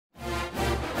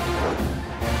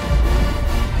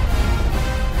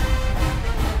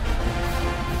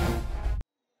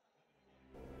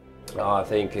I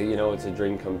think, it's a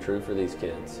dream come true for these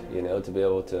kids, to be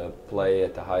able to play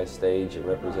at the highest stage and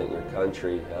represent your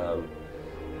country.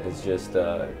 It's just,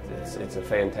 it's a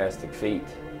fantastic feat.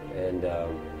 And,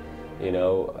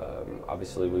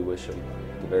 obviously we wish them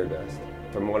the very best.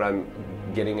 From what I'm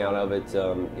getting out of it,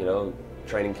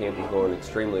 training camp is going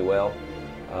extremely well.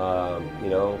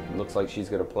 Looks like she's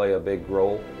going to play a big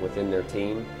role within their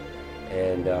team.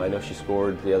 And I know she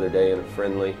scored the other day in a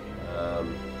friendly.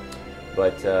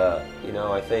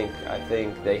 I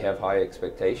think they have high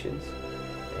expectations,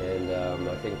 and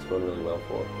I think it's going really well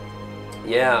for her.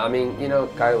 Yeah,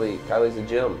 Kylie's a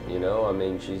gem.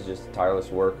 She's just a tireless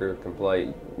worker, can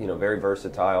play, very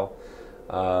versatile.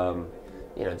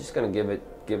 Just going to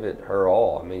give it her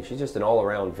all. She's just an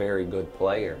all-around very good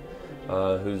player,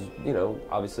 who's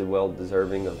obviously well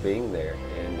deserving of being there.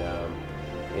 And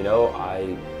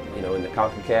in the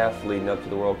CONCACAF leading up to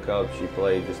the World Cup, she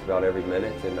played just about every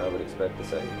minute, and I would expect the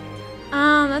same.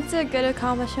 That's a good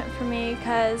accomplishment for me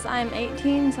because I'm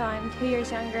 18, so I'm 2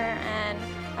 years younger, and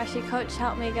actually Coach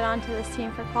helped me get onto this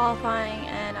team for qualifying,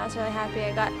 and I was really happy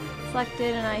I got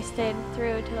selected and I stayed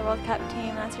through to the World Cup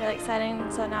team. That's really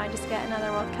exciting, so now I just get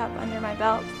another World Cup under my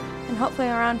belt and hopefully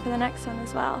around for the next one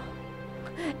as well.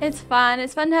 It's fun.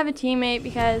 It's fun to have a teammate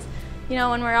because when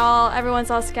everyone's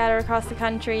all scattered across the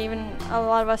country, even a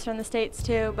lot of us are in the States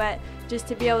too, but just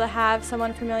to be able to have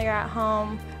someone familiar at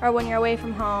home, or when you're away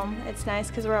from home, it's nice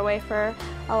because we're away for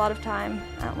a lot of time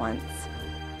at once.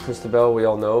 Christabel, we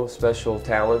all know, special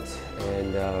talent,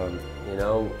 and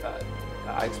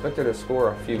I expect her to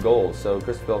score a few goals. So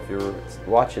Christabel, if you're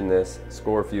watching this,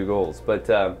 score a few goals. But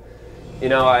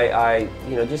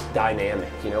just dynamic.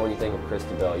 When you think of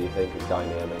Christabel, you think of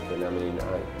dynamic, and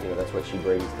that's what she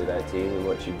brings to that team and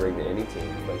what she brings to any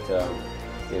team. But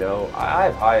I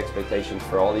have high expectations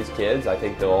for all these kids. I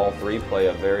think they'll all three play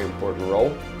a very important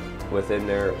role within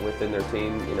their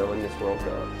team, in this World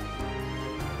Cup.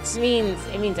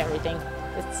 It means everything.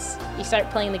 You start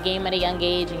playing the game at a young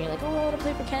age, and you're like, oh, I want to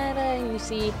play for Canada, and you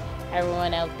see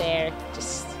everyone out there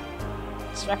just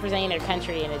representing their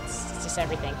country, and it's just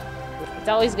everything. It's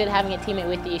always good having a teammate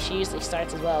with you. She usually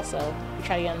starts as well, so we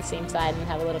try to get on the same side and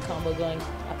have a little combo going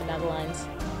up and down the lines.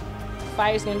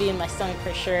 Fire's going to be in my stomach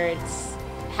for sure. It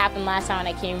happened last time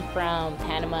when I came from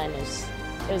Panama, and it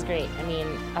was great.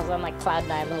 I was on like cloud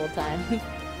 9 the whole time.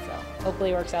 So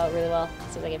hopefully it works out really well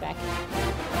as soon as I get back.